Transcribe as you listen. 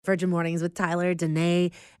Virgin Mornings with Tyler, Danae,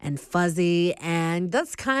 and Fuzzy. And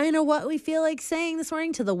that's kind of what we feel like saying this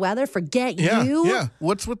morning to the weather. Forget you. Yeah.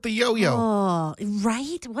 What's with the yo-yo? Oh,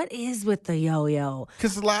 right? What is with the yo-yo?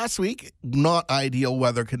 Because last week, not ideal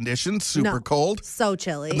weather conditions, super No. cold. So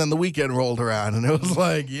chilly. And then the weekend rolled around, and it was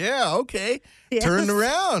like, yeah, okay. Yes. Turned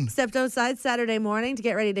around. Stepped outside Saturday morning to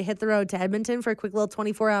get ready to hit the road to Edmonton for a quick little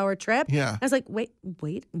 24-hour trip. Yeah. I was like, wait,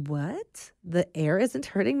 what? The air isn't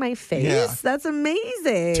hurting my face? Yeah. That's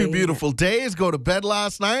amazing. 2 beautiful days. Go to bed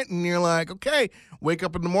last night, and you're like, okay, wake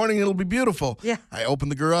up in the morning, it'll be beautiful. Yeah. I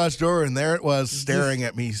opened the garage door, and there it was, staring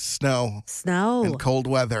at me, snow Snow. and cold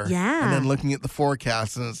weather. Yeah. And then looking at the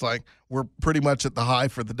forecast, and it's like, we're pretty much at the high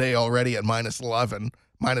for the day already at minus 11,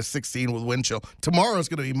 minus 16 with wind chill. Tomorrow's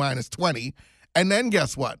going to be minus 20. And then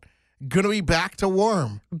guess what? Going to be back to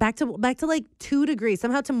warm. Back to like 2 degrees.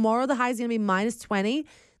 Somehow tomorrow the high is going to be minus 20.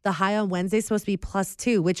 The high on Wednesday is supposed to be plus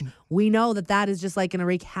 2, which we know that is just like going to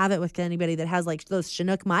wreak havoc with anybody that has like those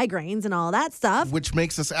Chinook migraines and all that stuff. Which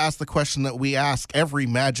makes us ask the question that we ask every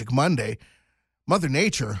Magic Monday. Mother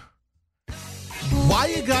Nature, why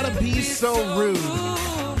you gotta be so rude?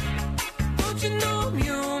 Don't you know I'm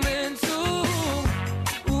human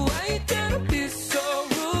too? Why you gotta be so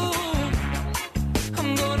rude?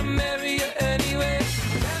 I'm gonna marry you anyway.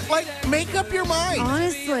 Like, make up your mind.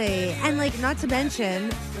 Honestly. And like, not to mention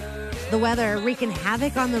the weather wreaking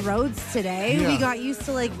havoc on the roads today. Yeah. We got used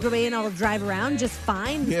to like being able to drive around just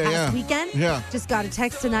fine this past weekend. Yeah. Just got a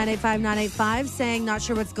text to 985-985 saying, not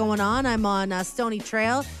sure what's going on. I'm on Stony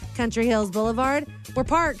Trail, Country Hills Boulevard. We're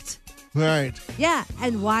parked. Right. Yeah.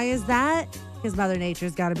 And why is that? Because Mother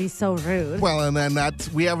Nature's got to be so rude. Well, and then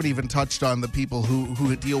we haven't even touched on the people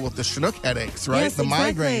who deal with the Chinook headaches, right? Yes, the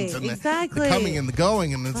exactly, migraines and the exactly. coming and the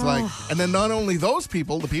going. And it's like, and then not only those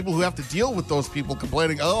people, the people who have to deal with those people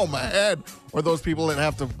complaining, oh, my head, or those people that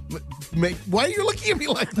have to make, why are you looking at me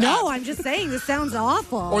like that? No, I'm just saying, this sounds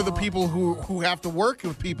awful. Or the people who have to work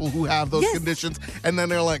with people who have those Yes. conditions, and then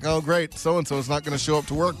they're like, oh, great, so-and-so is not going to show up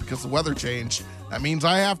to work because the weather changed. That means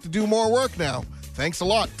I have to do more work now. Thanks a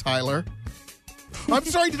lot, Tyler. I'm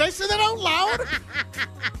sorry, did I say that out loud?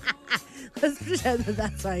 Let's pretend that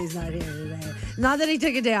that's why he's not here today. Not that he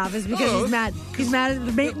took a day off, it's because Oh. he's mad. He's mad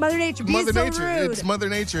at Mother Nature being Mother so Nature. rude. It's Mother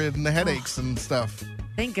Nature and the headaches and stuff.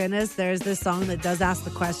 Thank goodness there's this song that does ask the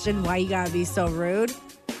question, why you gotta be so rude,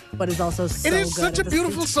 but is also so It is good such at a the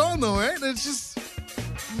beautiful same- song, though, right? It's just.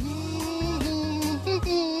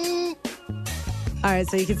 All right,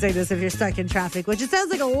 so you can say this if you're stuck in traffic, which it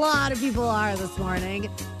sounds like a lot of people are this morning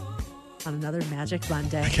on another Magic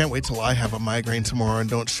Monday. I can't wait till I have a migraine tomorrow and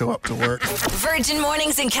don't show up to work. Virgin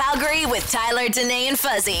Mornings in Calgary with Tyler, Danae, and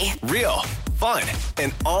Fuzzy. Real, fun,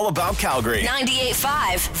 and all about Calgary.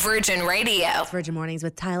 98.5 Virgin Radio. Virgin Mornings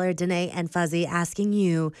with Tyler, Danae, and Fuzzy asking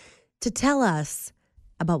you to tell us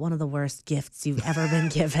about one of the worst gifts you've ever been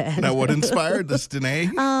given. Now, what inspired this,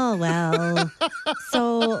 Danae? Oh, well.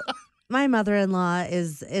 So my mother-in-law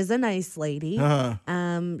is a nice lady.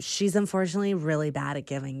 She's unfortunately really bad at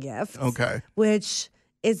giving gifts. Okay. Which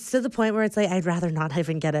is to the point where it's like, I'd rather not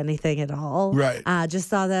even get anything at all. Right. Just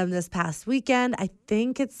saw them this past weekend. I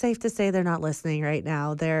think it's safe to say they're not listening right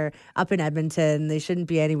now. They're up in Edmonton. They shouldn't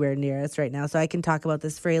be anywhere near us right now. So I can talk about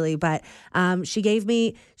this freely. But she gave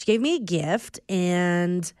me a gift,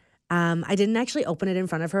 and I didn't actually open it in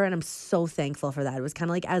front of her, and I'm so thankful for that. It was kind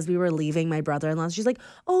of like as we were leaving my brother-in-law, she's like,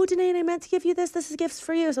 oh, Danae, I meant to give you this. This is gifts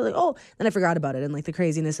for you. So like, oh, then I forgot about it and like the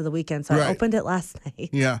craziness of the weekend. So I Right. opened it last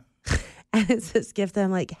night. Yeah. And it's this gift that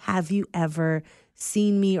I'm like, have you ever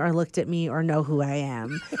seen me or looked at me or know who I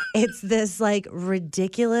am? It's this like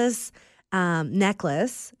ridiculous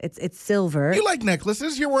necklace. It's silver. You like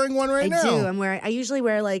necklaces? You're wearing one right I now. do. I usually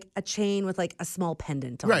wear like a chain with like a small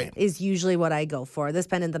pendant on Right. it. Is usually what I go for. This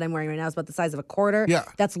pendant that I'm wearing right now is about the size of a quarter. Yeah.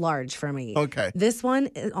 That's large for me. Okay. This one,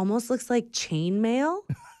 it almost looks like chainmail.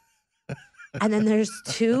 And then there's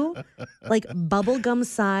 2 like bubblegum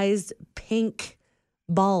sized pink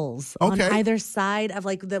balls on Okay. either side of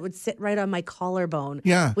like that would sit right on my collarbone.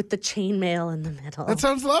 Yeah. With the chainmail in the middle. That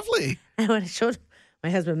sounds lovely. And when I showed my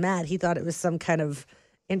husband Matt, he thought it was some kind of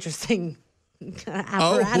interesting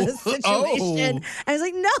apparatus situation. I was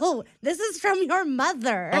like, no, this is from your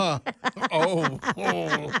mother.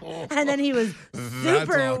 And then he was That's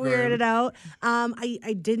super awkward. weirded out.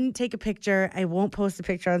 I didn't take a picture. I won't post a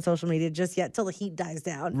picture on social media just yet till the heat dies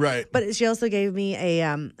down. Right. But she also gave me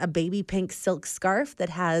a baby pink silk scarf that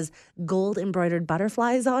has gold embroidered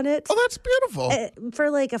butterflies on it. Oh, that's beautiful.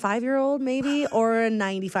 For like a 5-year-old maybe or a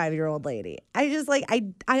 95-year-old lady. I just like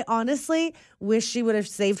I honestly wish she would have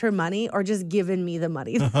saved her money or just given me the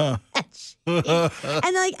money. And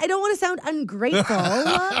like, I don't want to sound ungrateful,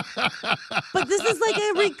 but this is like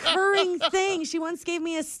a recurring thing. She once gave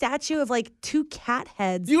me a statue of like 2 cat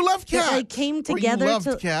heads. You love cats. That, like, came together. You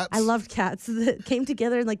loved cats. I loved cats. That came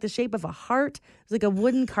together in like the shape of a heart. It was like a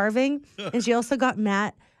wooden carving. And she also got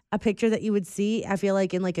Matt a picture that you would see, I feel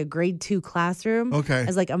like, in like a grade 2 classroom. Okay.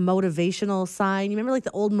 As like a motivational sign. You remember like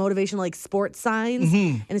the old motivational like sports signs?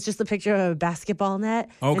 And it's just a picture of a basketball net.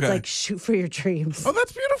 Okay. It's like, shoot for your dreams. Oh,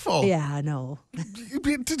 that's beautiful. Yeah, I know.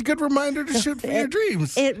 It's a good reminder to shoot for your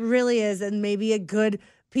dreams. It really is. And maybe a good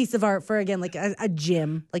piece of art for, again, like a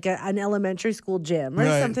gym, like an elementary school gym or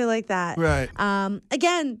Right. something like that. Right.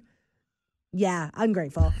 Again, yeah,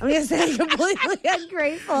 ungrateful. I'm going to say completely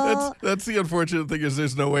ungrateful. That's the unfortunate thing is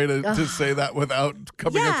there's no way to say that without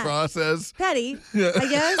coming Yeah. across as Petty, I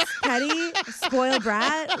guess. Petty, spoiled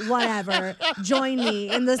brat, whatever. Join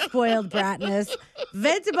me in the spoiled bratness.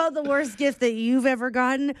 Vent about the worst gift that you've ever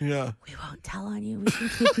gotten. yeah. We won't tell on you. We can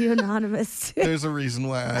keep you anonymous. There's a reason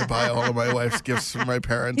why I buy all of my wife's gifts from my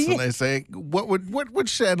parents, and they say, "What would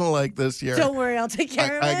Shanna like this year?" Don't worry, I'll take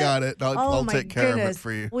care of it. I got it. I'll my take care of it goodness.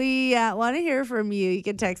 for you. We want to hear from you. You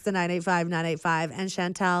can text the 985-985. And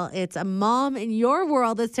Chantal, it's a mom in your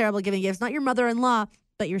world that's terrible at giving gifts, not your mother-in-law,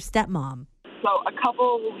 but your stepmom. So a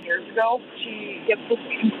couple of years ago, she gets this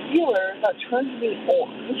concealer that turns me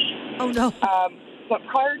orange. Oh, no. But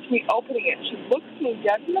prior to me opening it, she looks me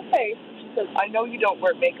dead in the face. She says, "I know you don't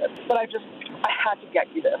wear makeup, but I had to get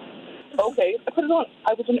you this." Okay, I put it on.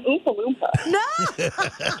 I was an Oompa Loompa. No!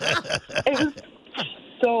 It was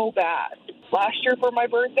so bad. Last year for my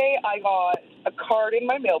birthday, I got a card in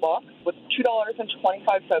my mailbox with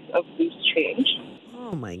 $2.25 of loose change.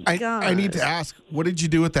 Oh, my God. I need to ask, what did you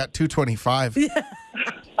do with that $2.25?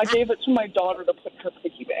 I gave it to my daughter to put in her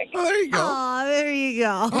piggy bank. Oh, there you go. Oh, there you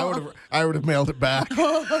go. I would have mailed it back.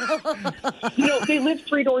 They live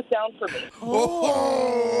 3 doors down from me.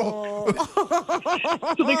 Oh.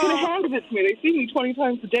 So they could have handed it to me. They see me 20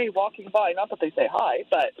 times a day walking by. Not that they say hi,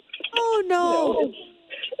 but Oh, no.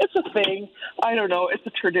 it's a thing. I don't know. It's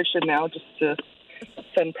a tradition now just to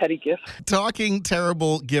send petty gifts. Talking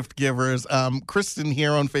terrible gift givers. Kristen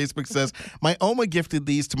here on Facebook says, my Oma gifted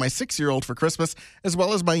these to my 6-year-old for Christmas, as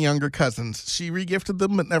well as my younger cousins. She regifted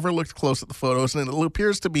them, but never looked close at the photos, and it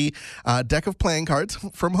appears to be a deck of playing cards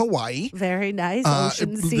from Hawaii. Very nice.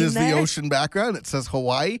 Ocean scene There's there. the ocean background. It says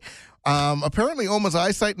Hawaii. Apparently, Oma's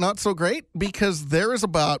eyesight not so great because there is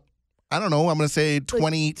about, I don't know, I'm going to say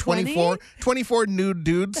 20, 20? 24 nude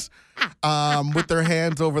dudes with their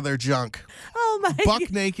hands over their junk. Oh, my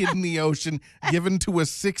Buck naked in the ocean, given to a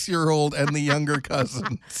 6-year-old and the younger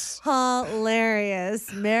cousins.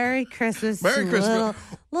 Hilarious. Merry Christmas. Merry to Christmas.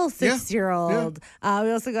 Little Yeah, 6-year-old.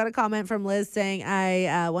 We also got a comment from Liz saying,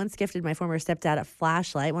 I once gifted my former stepdad a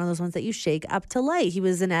flashlight, one of those ones that you shake up to light. He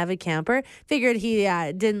was an avid camper. Figured he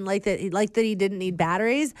didn't like that. He liked that he didn't need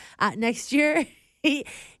batteries. Next year, he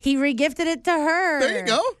regifted it to her. There you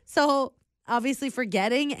go. So obviously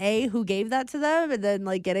forgetting who gave that to them and then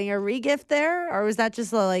like getting a regift there, or was that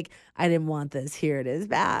just like, I didn't want this, here it is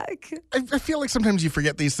back? I feel like sometimes you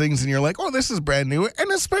forget these things and you're like, oh, this is brand new.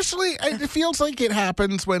 And especially, it feels like it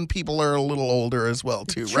happens when people are a little older as well,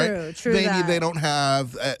 too, right? True Maybe that. they don't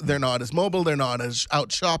have, they're not as mobile, they're not as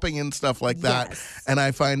out shopping and stuff like that. Yes. And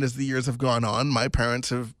I find as the years have gone on, my parents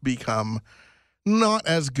have become not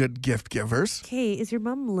as good gift givers. Okay, is your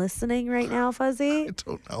mom listening right now, Fuzzy? I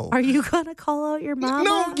don't know. Are you gonna call out your mom?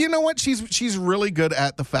 No, you know what? She's really good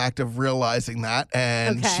at the fact of realizing that,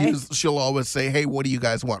 and Okay. she'll always say, "Hey, what do you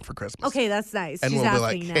guys want for Christmas?" Okay, that's nice. and She's we'll be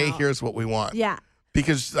asking like, now. "Hey, here's what we want." Yeah.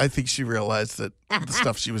 Because I think she realized that the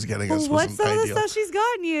stuff she was getting us What's wasn't some of the ideal. stuff she's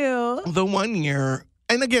gotten you? The one year,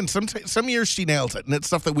 and again, some years she nails it, and it's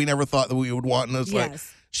stuff that we never thought that we would want, and it's like.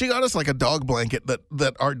 Yes. She got us like a dog blanket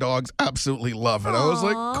that our dogs absolutely love, and I was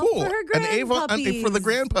like, Aw, "Cool!" for her An Avon grandpuppies. for the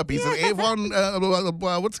grandpuppies, an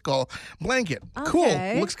Avon what's it called, blanket. Okay.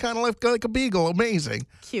 Cool, looks kind of like a beagle. Amazing,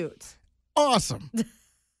 Cute. awesome.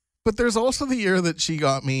 But there's also the year that she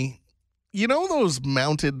got me, you know, those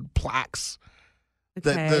mounted plaques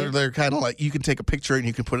that Okay. they're kind of like you can take a picture and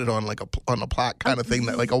you can put it on like on a plaque kind of thing,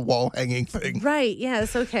 that like a wall hanging thing. Right,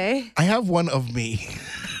 yes, okay. I have one of me,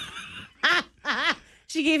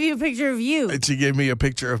 She gave you a picture of you. and she gave me a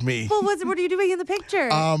picture of me. Well, what are you doing in the picture?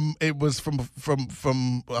 It was from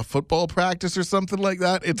a football practice or something like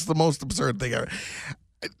that. It's the most absurd thing ever.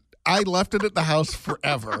 I left it at the house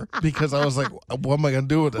forever because I was like, what am I going to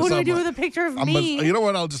do with this? What do I I'm do like- with a picture of I'm me? you know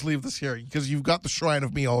what? I'll just leave this here because you've got the shrine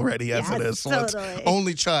of me already as it Yes, is. So it's totally.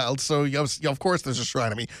 only child. So of course there's a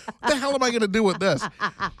shrine of me. What the hell am I going to do with this?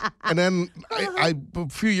 And then I a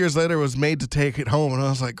few years later was made to take it home, and I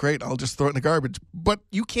was like, great, I'll just throw it in the garbage. But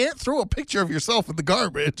you can't throw a picture of yourself in the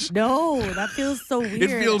garbage. No, that feels so weird. It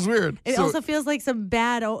feels weird. It So- also feels like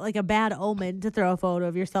like a bad omen to throw a photo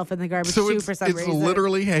of yourself in the garbage So too it's, for some it's reason.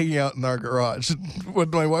 literally hanging out in our garage. When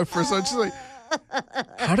my wife first saw it, she's like,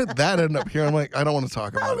 how did that end up here? I'm like, I don't want to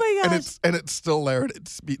talk about my it. gosh. And it's still there.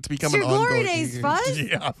 It's become It's your an ongoing glory days, Fuzz.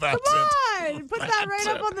 Yeah, that's Come on, put that right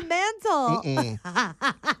up on the mantle.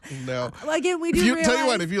 it. No. Well, again, we do If you realize. tell you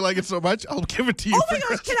what, if you like it so much, I'll give it to you. Oh my for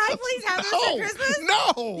gosh, can I Christmas. please have this No, for Christmas?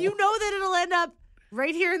 No. You know that it'll end up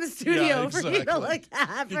right here in the studio for you to exactly. look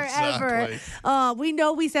at forever. Exactly. We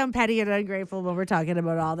know we sound petty and ungrateful when we're talking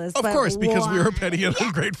about all this. Of but course, because we why? are petty and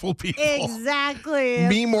ungrateful people. Exactly.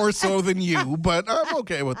 Me more so than you, but I'm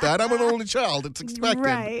okay with that. I'm an only child. It's expected.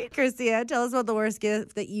 Right. Christia, tell us about the worst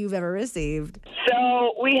gift that you've ever received.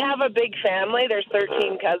 So we have a big family. There's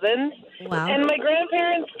 13 cousins. Wow. And my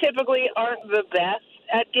grandparents typically aren't the best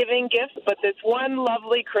at giving gifts, but this one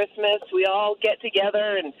lovely Christmas, we all get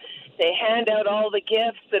together and they hand out all the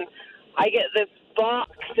gifts, and I get this box,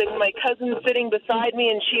 and my cousin's sitting beside me,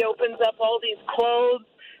 and she opens up all these clothes,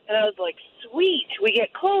 and I was like, sweet, we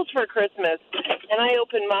get clothes for Christmas. And I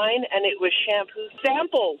opened mine, and it was shampoo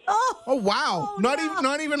samples. Oh wow!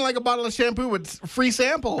 Not even like a bottle of shampoo with free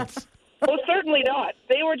samples. Well, certainly not.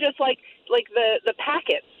 They were just like the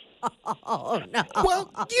packets. Oh, no.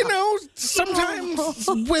 Well, you know, sometimes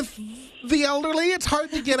with the elderly, it's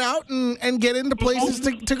hard to get out and get into places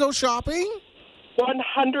to go shopping.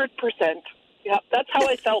 100%. Yep, that's how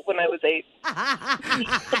I felt when I was 8.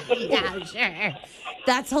 Yeah, sure.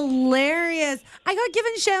 That's hilarious. I got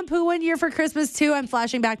given shampoo one year for Christmas, too. I'm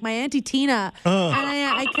flashing back. My Auntie Tina. And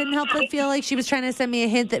I couldn't help but feel like she was trying to send me a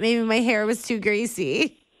hint that maybe my hair was too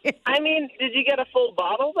greasy. I mean, did you get a full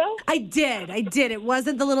bottle, though? I did. It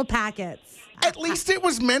wasn't the little packets. At least it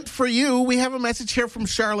was meant for you. We have a message here from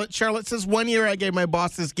Charlotte. Charlotte says, 1 year I gave my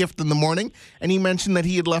boss this gift in the morning, and he mentioned that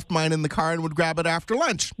he had left mine in the car and would grab it after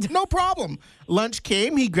lunch. No problem. Lunch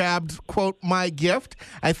came. He grabbed, quote, my gift.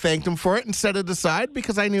 I thanked him for it and set it aside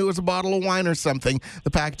because I knew it was a bottle of wine or something.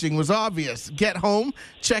 The packaging was obvious. Get home,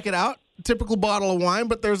 check it out. Typical bottle of wine,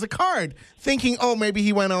 but there's a card. Thinking, oh, maybe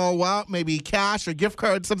he went all out, maybe cash or gift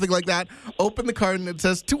card, something like that. Open the card and it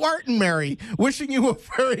says, to Art and Mary, wishing you a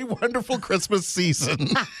very wonderful Christmas season.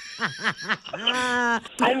 I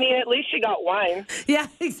mean, at least you got wine, Yeah,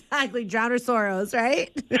 exactly. Drown her sorrows,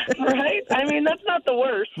 right? right? I mean, that's not the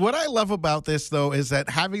worst. What I love about this, though, is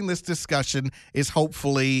that having this discussion is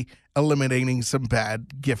hopefully eliminating some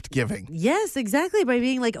bad gift giving. Yes, exactly. By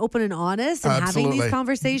being like open and honest and having Absolutely. these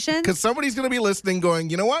conversations. Because somebody's going to be listening going,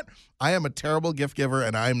 you know what? I am a terrible gift giver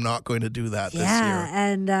and I'm not going to do that this Yeah, year.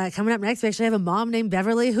 and coming up next, we actually have a mom named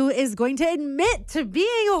Beverly who is going to admit to being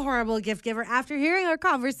a horrible gift giver after hearing our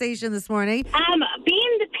conversation this morning.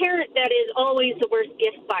 Being the parent that is always the worst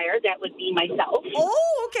gift buyer, that would be myself.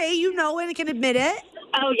 Oh, okay. You know and can admit it.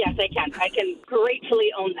 Oh, yes, I can. I can gratefully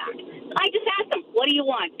own that. I just asked them, what do you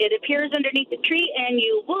want? It appears underneath the tree, and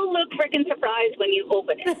you will look freaking surprised when you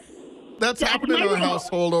open it. That's happened in my our rule.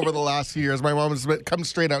 household over the last few years. My mom has come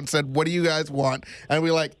straight out and said, what do you guys want? And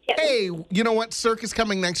we're like, hey, you know what? Cirque is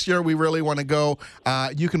coming next year. We really want to go.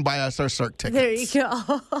 You can buy us our Cirque tickets. There you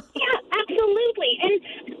go. Yeah, absolutely. And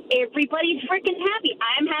everybody's freaking happy.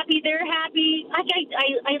 I'm happy. They're happy.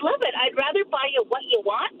 I love it. I'd rather buy you what you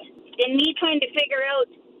want than me trying to figure out,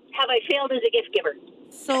 have I failed as a gift giver?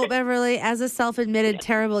 So, Beverly, as a self-admitted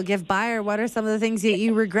terrible gift buyer, what are some of the things that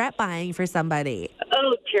you regret buying for somebody?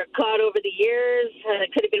 Oh, dear God, over the years,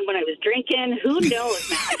 it could have been when I was drinking. Who knows,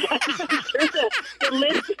 Matt? The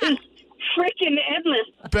list is freaking endless.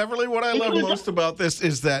 Beverly, what I love most about this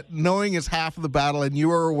is that knowing is half of the battle, and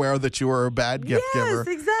you are aware that you are a bad gift giver. Yes,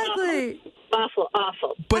 exactly. Awful.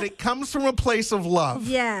 But it comes from a place of love.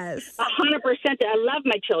 Yes. 100%. I love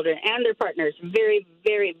my children and their partners very,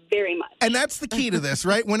 very, very much. And that's the key to this,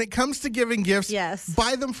 right? When it comes to giving gifts, Yes.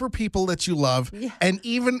 buy them for people that you love. Yeah. And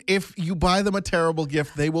even if you buy them a terrible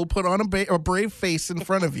gift, they will put on a brave face in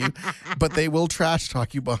front of you, but they will trash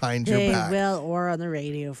talk you behind your They back. will, or on the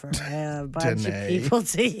radio for a bunch of Danae. people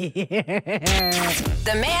to hear.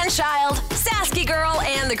 The man-child, Sasky girl,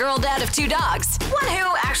 and the girl dad of 2 dogs. One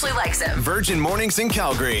who actually likes him. Virgin Mornings in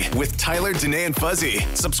Calgary with Tyler, Danae, and Fuzzy.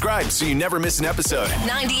 Subscribe so you never miss an episode.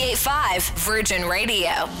 98.5 Virgin Radio.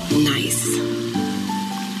 Nice.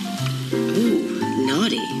 Ooh,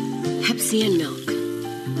 naughty. Pepsi and milk.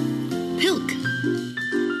 Pilk.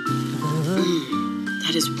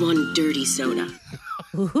 one dirty soda.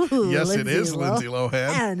 Ooh, Yes, it is Lindsay Lohan.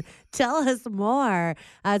 And tell us more.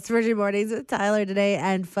 It's Virgin Mornings with Tyler today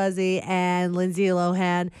and Fuzzy and Lindsay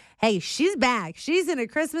Lohan. Hey, she's back. She's in a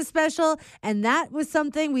Christmas special, and that was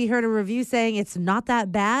something we heard a review saying it's not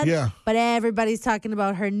that bad. Yeah. But everybody's talking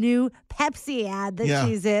about her new Pepsi ad that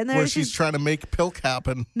she's in. Where she's trying to make Pilk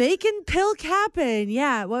happen. Making Pilk happen.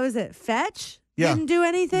 Yeah. What was it? Fetch? Yeah. Didn't do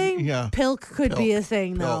anything? Yeah. Pilk could be Pilk. a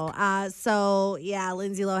thing, though. Pilk. So, yeah,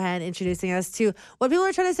 Lindsay Lohan introducing us to what people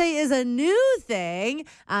are trying to say is a new thing,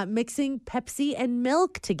 mixing Pepsi and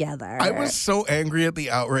milk together. I was so angry at the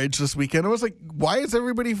outrage this weekend. I was like, why is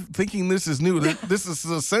everybody thinking this is new? This is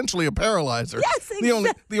essentially a paralyzer. Yes,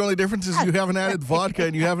 The only difference is you haven't added vodka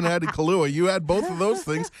and you haven't added Kahlua. You add both of those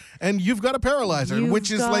things and you've got a paralyzer,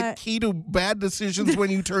 which is like key to bad decisions when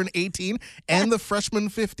you turn 18 and the freshman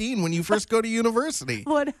 15 when you first go to university.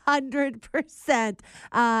 100%.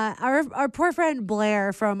 Our poor friend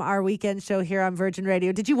Blair from our weekend show here on Virgin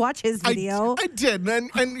Radio. Did you watch his video? I did.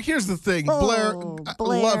 And here's the thing. Blair, I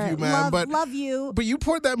love you, man. Love you. But you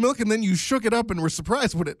poured that milk and then you shook it up and were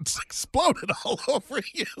surprised when it exploded all over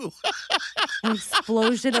you. An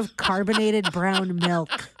explosion of carbonated brown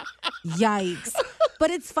milk. Yikes. But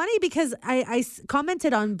it's funny because I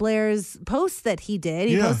commented on Blair's post that he did.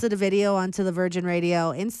 He posted a video onto the Virgin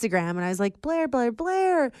Radio Instagram, and I was like, Blair,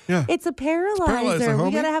 it's a paralyzer.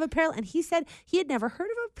 We got to have a paralyzer. And he said he had never heard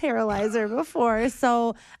of a paralyzer before.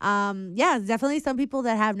 So, definitely some people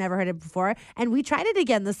that have never heard it before. And we tried it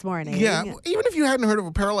again this morning. Yeah, even if you hadn't heard of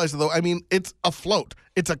a paralyzer, though, I mean, it's a float.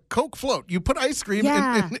 It's a Coke float. You put ice cream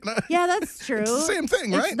in yeah, that's true. It's the same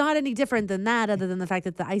thing, right? It's not any different than that, other than the fact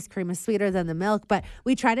that the ice cream is sweeter than the milk. But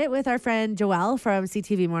we tried it with our friend Joelle from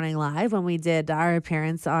CTV Morning Live when we did our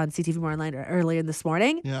appearance on CTV Morning Live earlier this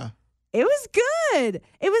morning. Yeah. It was good.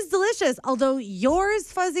 It was delicious. Although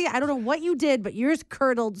yours, Fuzzy, I don't know what you did, but yours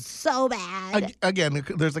curdled so bad. Again,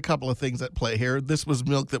 there's a couple of things at play here. This was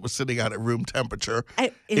milk that was sitting out at room temperature.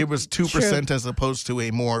 It was 2% as opposed to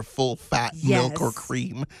a more full-fat milk or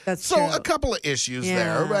cream. That's so true. a couple of issues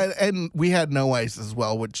there, right? And we had no ice as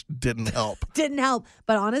well, which didn't help. Didn't help.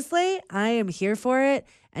 But honestly, I am here for it.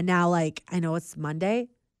 And now, I know it's Monday.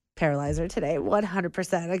 Paralyzer today,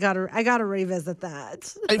 100%. I gotta revisit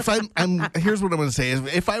that. If here's what I'm going to say: is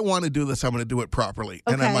if I want to do this, I'm going to do it properly,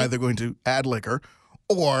 and I'm either going to add liquor,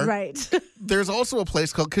 or there's also a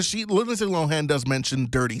place called Lindsay Lohan does mention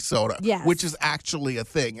Dirty Soda, which is actually a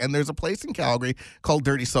thing, and there's a place in Calgary called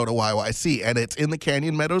Dirty Soda YYC, and it's in the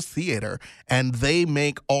Canyon Meadows Theater, and they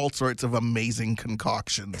make all sorts of amazing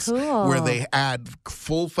concoctions where they add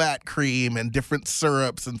full fat cream and different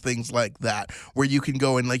syrups and things like that, where you can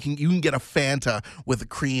go and you can get a Fanta with a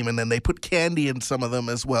cream, and then they put candy in some of them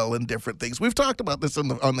as well and different things. We've talked about this on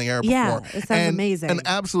the air before. Yeah, it sounds amazing. An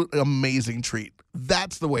absolute amazing treat.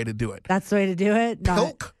 That's the way to do it. That's the way to do it.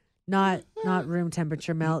 Pilk? Not room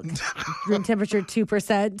temperature milk. Room temperature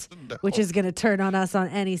 2%, which is going to turn on us on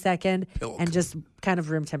any second. Pilk. And just kind of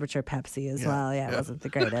room temperature Pepsi as well. Yeah, it wasn't the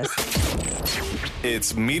greatest.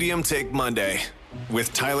 It's Medium Take Monday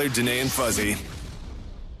with Tyler, Danae, and Fuzzy.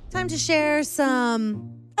 Time to share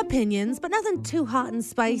some opinions, but nothing too hot and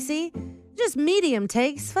spicy. Just medium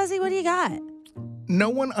takes. Fuzzy, what do you got? No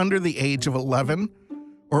one under the age of 11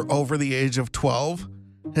 or over the age of 12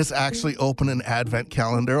 has actually opened an advent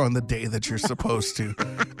calendar on the day that you're supposed to.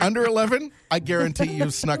 Under 11, I guarantee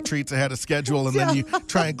you've snuck treats ahead of schedule and then you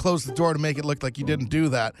try and close the door to make it look like you didn't do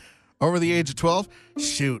that. Over the age of 12,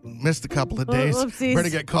 shoot, missed a couple of days. Oopsies. Better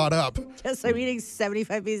get caught up. Yes, I'm eating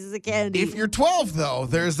 75 pieces of candy. If you're 12, though,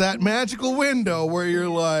 there's that magical window where you're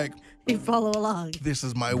like, you follow along. This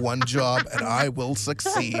is my one job and I will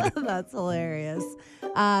succeed. That's hilarious.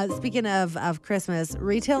 Speaking of Christmas,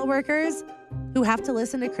 retail workers who have to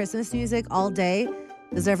listen to Christmas music all day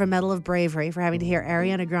deserve a Medal of Bravery for having to hear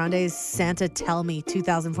Ariana Grande's Santa Tell Me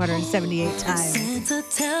 2,478 times. Santa,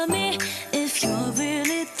 tell me if you're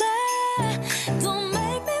really there. Don't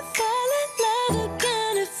make me fall in love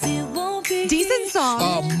again if it won't be. Decent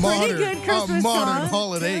song. Pretty good Christmas modern song.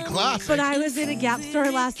 holiday classic. But I was in a Gap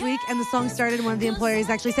store last week and the song started and one of the employees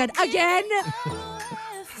actually said, again.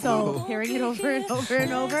 So hearing it over and over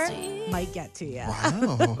and over might get to you.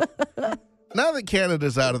 Wow. Now that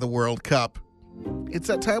Canada's out of the World Cup, it's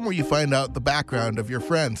that time where you find out the background of your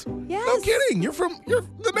friends. Yes. No kidding. You're from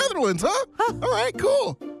the Netherlands, huh? All right,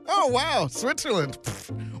 cool. Oh, wow. Switzerland.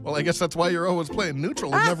 Pfft. Well, I guess that's why you're always playing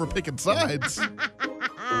neutral and never picking sides.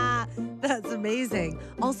 That's amazing.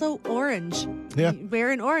 Also, orange. Yeah.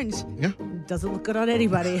 Wearing orange. Yeah. Doesn't look good on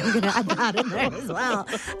anybody. I'm going to add that in there as well.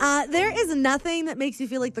 There is nothing that makes you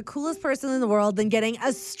feel like the coolest person in the world than getting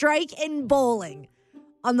a strike in bowling.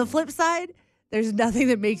 On the flip side, There's nothing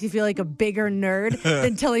that makes you feel like a bigger nerd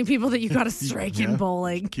than telling people that you got a strike in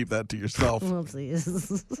bowling. Keep that to yourself.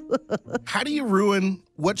 Whoopsies. How do you ruin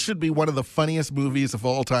what should be one of the funniest movies of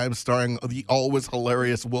all time, starring the always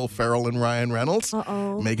hilarious Will Ferrell and Ryan Reynolds?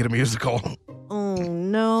 Uh-oh. Make it a musical. Oh,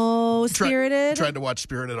 no. Spirited? Tried to watch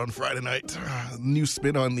Spirited on Friday night. New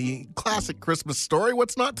spin on the classic Christmas story.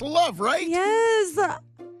 What's not to love, right? Yes.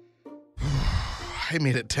 I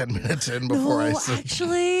made it 10 minutes in before I said...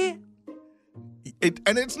 Actually...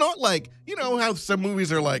 And it's not like, you know how some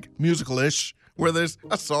movies are like musical-ish, where there's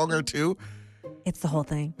a song or two. It's the whole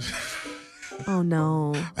thing. Oh,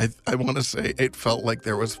 no. I want to say it felt like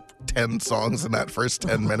there was 10 songs in that first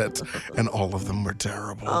 10 minutes, and all of them were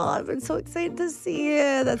terrible. Oh, I've been so excited to see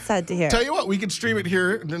it. That's sad to hear. Tell you what, we can stream it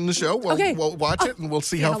here in the show. We'll watch it, and we'll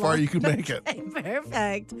see how far you can make it. Okay,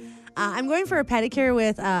 perfect. I'm going for a pedicure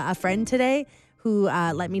with a friend today who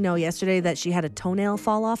let me know yesterday that she had a toenail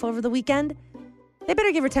fall off over the weekend. They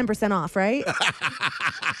better give her 10% off, right?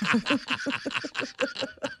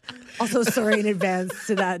 Also, sorry in advance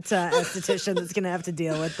to that esthetician that's going to have to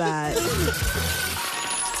deal with that.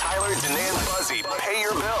 Tyler, Danae, and Fuzzy pay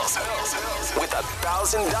your bills with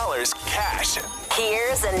 $1,000 cash.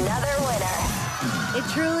 Here's another winner. It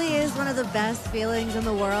truly is one of the best feelings in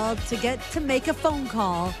the world to get to make a phone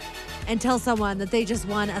call and tell someone that they just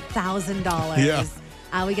won $1,000. Yeah.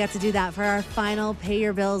 We got to do that for our final Pay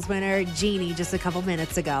Your Bills winner, Jeannie, just a couple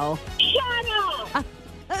minutes ago. Shut up!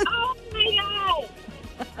 Oh my God!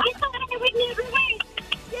 I thought I would never win.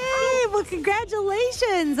 Yay! Well,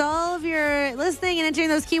 congratulations. All of your listening and entering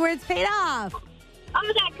those keywords paid off. Oh,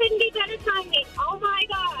 that couldn't be better timing. Oh my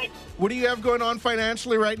God! What do you have going on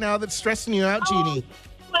financially right now that's stressing you out, Jeannie?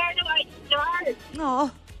 Where do I start?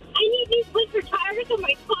 Oh, I need these winter tires on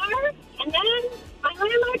my car, and then my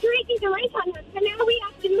landlord's raising the rent on them, so now we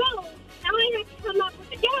have to move. Now I have to come up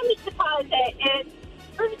with a damage deposit and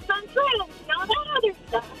first month's rent and all that other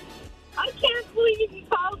stuff. I can't believe you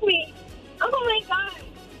called me. Oh my God.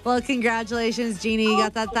 well, congratulations, Jeannie. You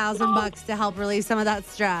got that $1,000 to help relieve some of that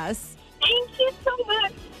stress. Thank you so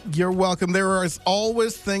much. You're welcome. There are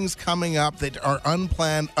always things coming up that are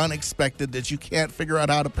unplanned, unexpected, that you can't figure out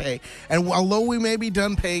how to pay. And although we may be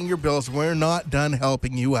done paying your bills, we're not done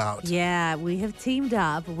helping you out. Yeah, we have teamed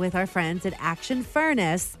up with our friends at Action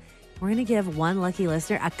Furnace. We're going to give one lucky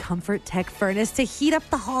listener a Comfort Tech furnace to heat up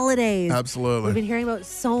the holidays. Absolutely. We've been hearing about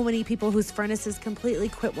so many people whose furnaces completely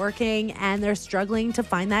quit working and they're struggling to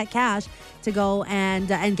find that cash to go and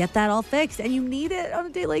get that all fixed. And you need it on a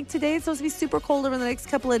day like today. It's supposed to be super cold over the next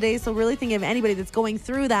couple of days. So really thinking of anybody that's going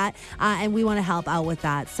through that, and we want to help out with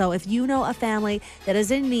that. So if you know a family that is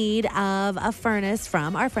in need of a furnace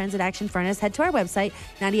from our friends at Action Furnace, head to our website,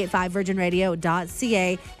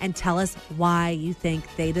 985virginradio.ca, and tell us why you think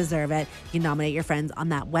they deserve it. You can nominate your friends on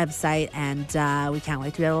that website, and we can't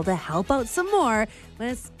wait to be able to help out some more when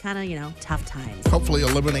it's kind of, tough times. Hopefully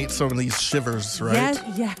eliminate some of these shivers, right?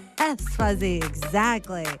 Yes, Fuzzy,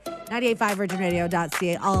 exactly.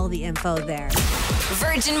 985virginradio.ca, all the info there.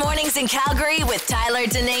 Virgin Mornings in Calgary with Tyler,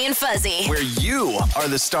 Danae, and Fuzzy. Where you are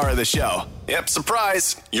the star of the show. Yep,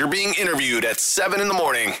 surprise. You're being interviewed at 7 in the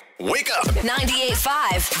morning. Wake up.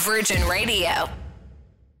 98.5 Virgin Radio.